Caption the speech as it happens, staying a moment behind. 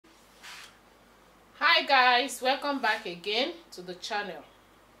Hi guys, welcome back again to the channel.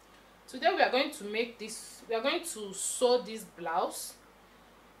 Today we are going to sew this blouse.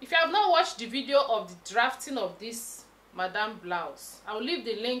 If you have not watched the video of the drafting of this madam blouse, I will leave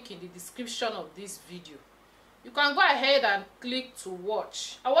the link in the description of this video. You can go ahead and click to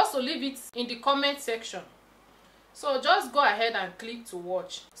watch. I will also leave it in the comment section. So just go ahead and click to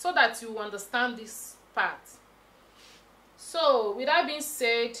watch so that you understand this part. So with that being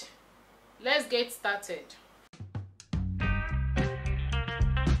said, let's get started.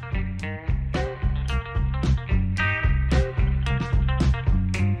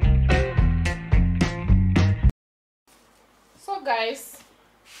 So guys,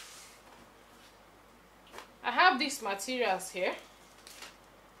 I have these materials here.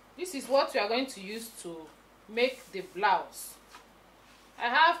 This is what we are going to use to make the blouse. I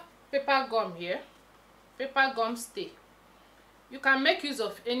have paper gum here, paper gum stay. You can make use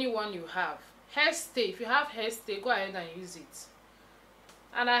of any one you have. Hair stay, if you have hair stay, go ahead and use it.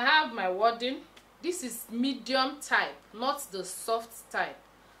 And I have my wadding. This is medium type, not the soft type.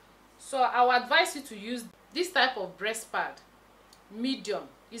 So I would advise you to use this type of breast pad. Medium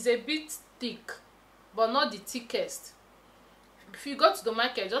is a bit thick, but not the thickest. If you go to the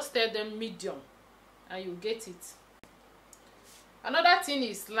market, just tell them medium and you get it. Another thing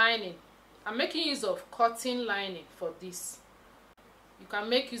is lining. I'm making use of cotton lining for this. You can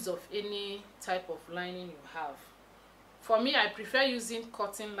make use of any type of lining you have. For me, I prefer using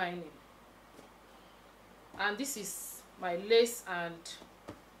cotton lining. And this is my lace and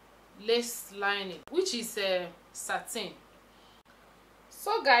lace lining, which is satin.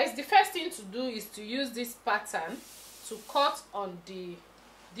 So guys, the first thing to do is to use this pattern to cut on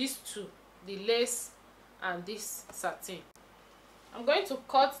these two, the lace and this satin. I'm going to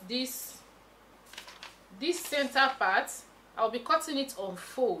cut this center part. I'll be cutting it on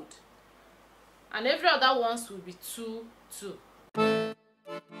fold, and every other ones will be two.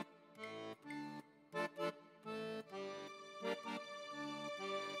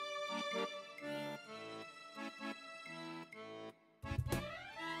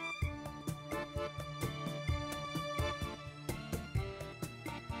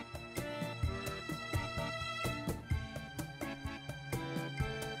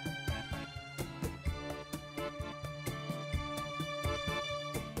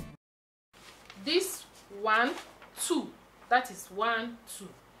 This 1, 2, that is 1, 2,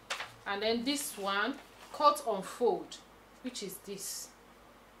 and then this one cut on fold, which is this.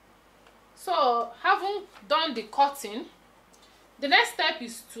 So having done the cutting, the next step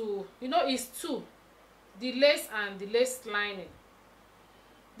is to, the lace and the lace lining.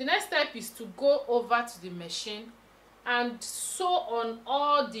 The next step is to go over to the machine and sew on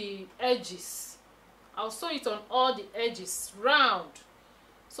all the edges. I'll sew it on all the edges round.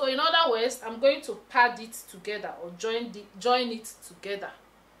 So in other words, I'm going to pad it together or join it together.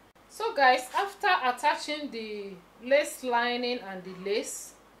 So guys, after attaching the lace lining and the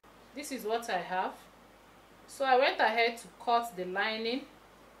lace, this is what I have. So I went ahead to cut the lining,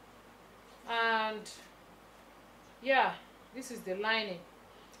 and yeah, this is the lining.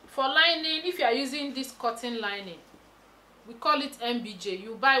 For lining, if you are using this cotton lining, we call it MBJ.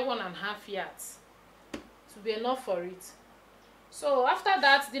 You buy 1.5 yards to be enough for it. So after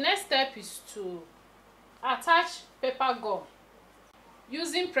that, the next step is to attach paper gum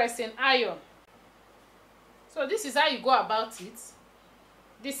using pressing iron. So this is how you go about it.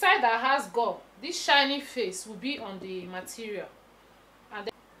 The side that has gum, this shiny face will be on the material, and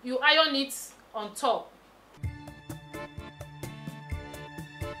then you iron it on top.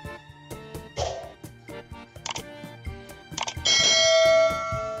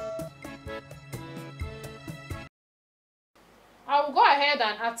 I will go ahead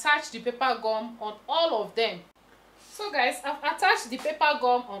and attach the paper gum on all of them. So guys, I've attached the paper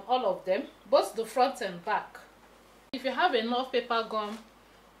gum on all of them, both the front and back. If you have enough paper gum,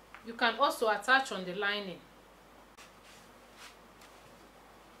 you can also attach on the lining.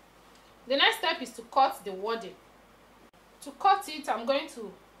 The next step is to cut the wadding. To cut it, I'm going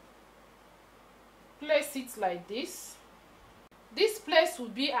to place it like this. This place will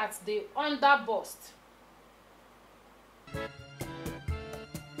be at the under bust.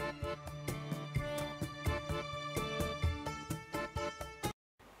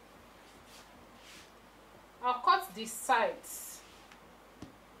 I'll cut the sides,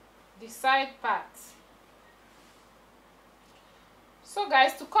 the side part. So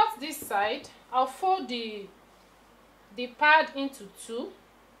guys, to cut this side, I'll fold the pad into two.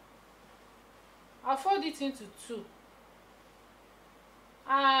 I'll fold it into two,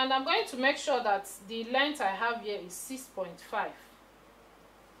 and I'm going to make sure that the length I have here is 6.5.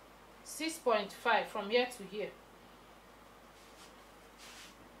 6.5 from here to here.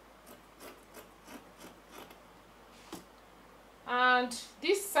 And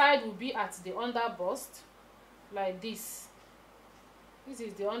this side will be at the under bust, like this. This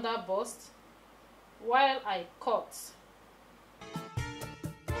is the under bust while I cut.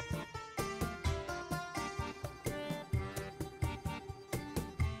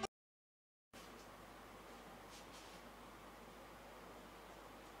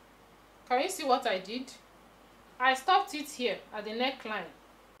 Can you see what I did? I stopped it here at the neckline.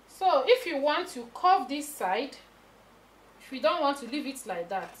 So if you want to curve this side, if you don't want to leave it like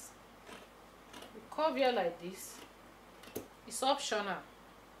that, you curve here like this. It's optional.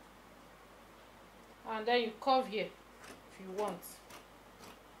 And then you curve here if you want.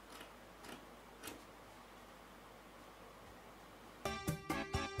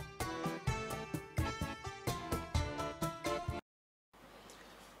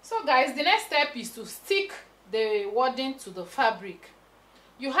 So guys, the next step is to stick the wording to the fabric.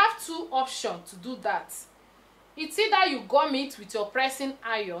 You have two options to do that. It's either you gum it with your pressing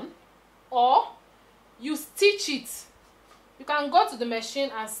iron or you stitch it. You can go to the machine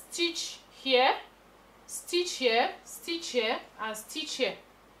and stitch here, stitch here, stitch here, and stitch here.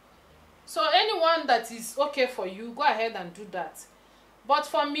 So anyone that is okay for you, go ahead and do that. But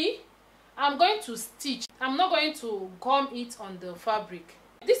for me, I'm going to stitch. I'm not going to gum it on the fabric.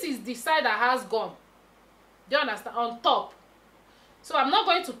 This is the side that has gum. Do you understand? On top. So I'm not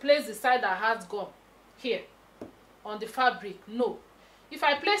going to place the side that has gum here on the fabric. No. If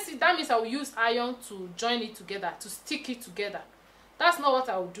I place it, that means I will use iron to join it together, to stick it together. That's not what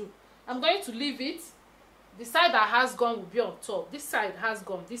I will do. I'm going to leave it. The side that has gum will be on top. This side has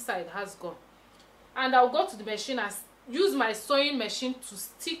gum. This side has gum. And I'll go to the machine and use my sewing machine to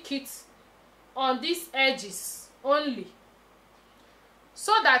stick it on these edges only.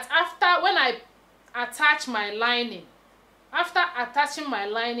 So that after, when I attach my lining, after attaching my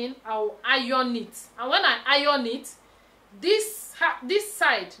lining, I'll iron it. And when I iron it, this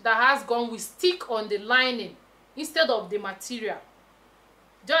side that has gum will stick on the lining instead of the material.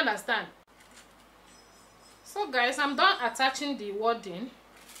 Do you understand? So guys, I'm done attaching the wording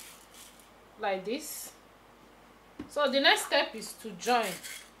like this. So the next step is to join.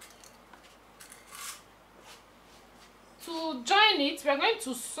 To join it, we're going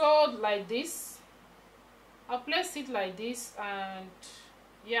to sew like this. I'll place it like this, and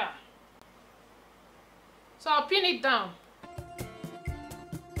yeah. So I'll pin it down.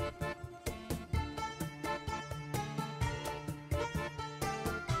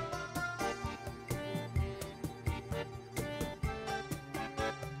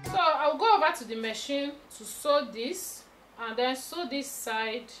 So I'll go over to the machine to sew this, and then sew this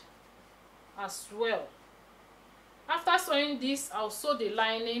side as well. After sewing this, I'll sew the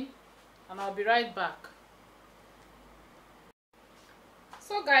lining, and I'll be right back.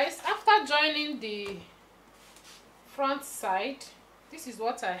 So guys, after joining the front side, this is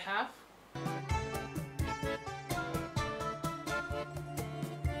what I have.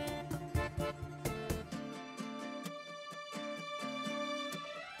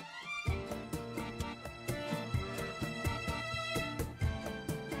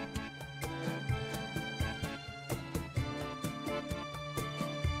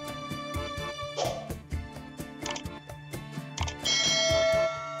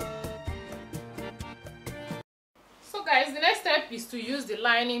 Guys, the next step is to use the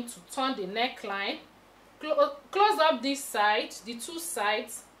lining to turn the neckline, close up this side, the two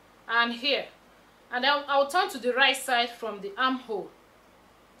sides, and here, and then I'll turn to the right side from the armhole.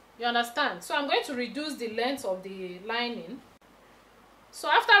 You understand? So I'm going to reduce the length of the lining. So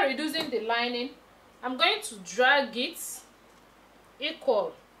after reducing the lining, I'm going to drag it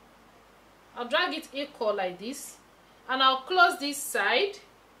equal. I'll drag it equal like this, and I'll close this side.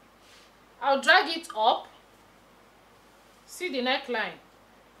 I'll drag it up. See the neckline.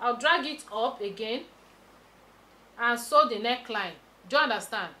 I'll drag it up again and sew the neckline. Do you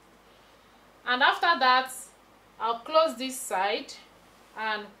understand? And after that, I'll close this side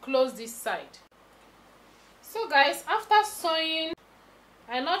and close this side. So guys, after sewing,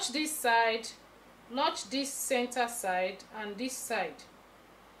 I notch this side, notch this center side, and this side.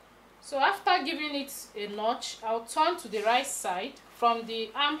 So after giving it a notch, I'll turn to the right side from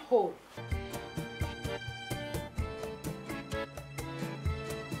the armhole.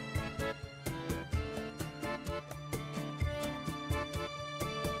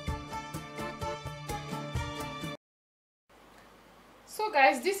 So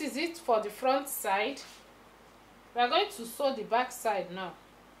guys, this is it for the front side. We are going to sew the back side now.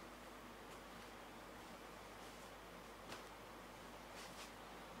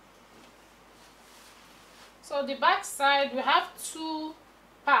 So the back side, we have two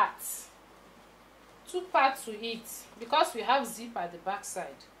parts to it because we have zip at the back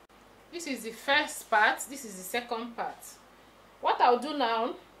side. This is the first part, this is the second part. What I'll do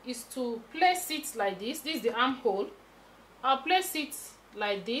now is to place it like this. This is the armhole. I'll place it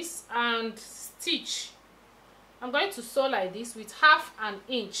like this and stitch. I'm going to sew like this with 1/2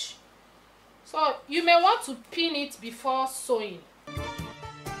 inch. So you may want to pin it before sewing.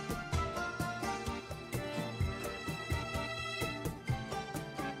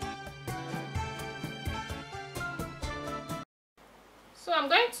 So I'm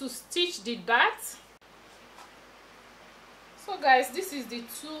going to stitch the dart. So guys, this is the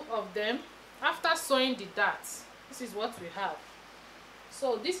two of them. After sewing the dart, this is what we have.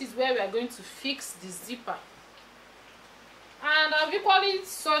 So this is where we are going to fix the zipper. And I've equally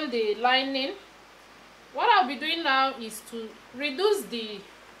sewn the lining. What I'll be doing now is to reduce the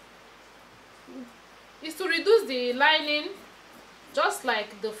lining just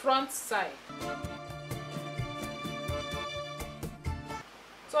like the front side.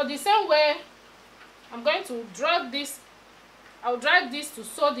 So the same way, I'm going to drag this. I'll drag this to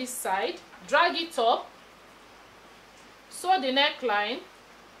sew this side, drag it up, sew the neckline,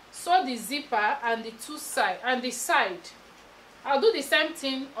 sew the zipper and the two side and the side. I'll do the same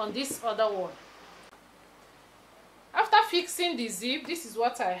thing on this other one. After fixing the zip, this is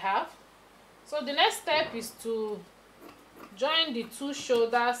what I have. So the next step is to join the two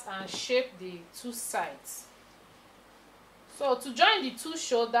shoulders and shape the two sides. So to join the two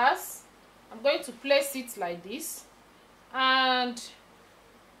shoulders, I'm going to place it like this, and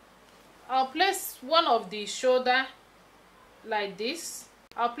I'll place one of the shoulder like this.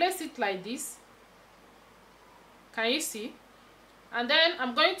 I'll place it like this. Can you see? And then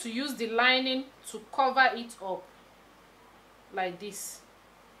I'm going to use the lining to cover it up like this.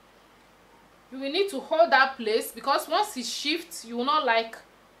 You will need to hold that place because once it shifts, you will not like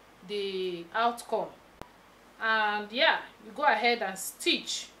the outcome. And yeah, you go ahead and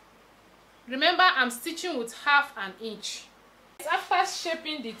stitch. Remember, I'm stitching with 1/2 inch. After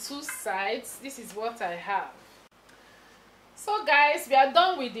shaping the two sides, this is what I have. So guys, we are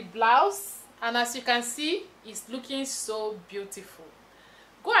done with the blouse, and as you can see, it's looking so beautiful.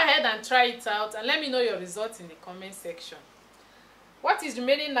 Go ahead and try it out and let me know your results in the comment section. What is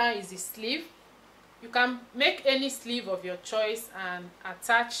remaining now is the sleeve. You can make any sleeve of your choice and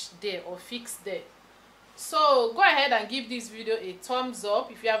attach there or fix there. So go ahead and give this video a thumbs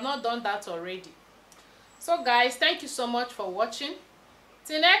up if you have not done that already. So guys, thank you so much for watching.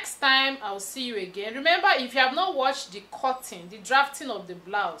 Till next time, I'll see you again. Remember, if you have not watched the cutting, the drafting of the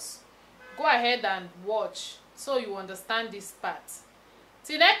blouse, go ahead and watch so you understand this part.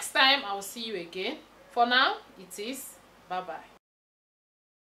 Till next time, I'll see you again. For now, it is bye-bye.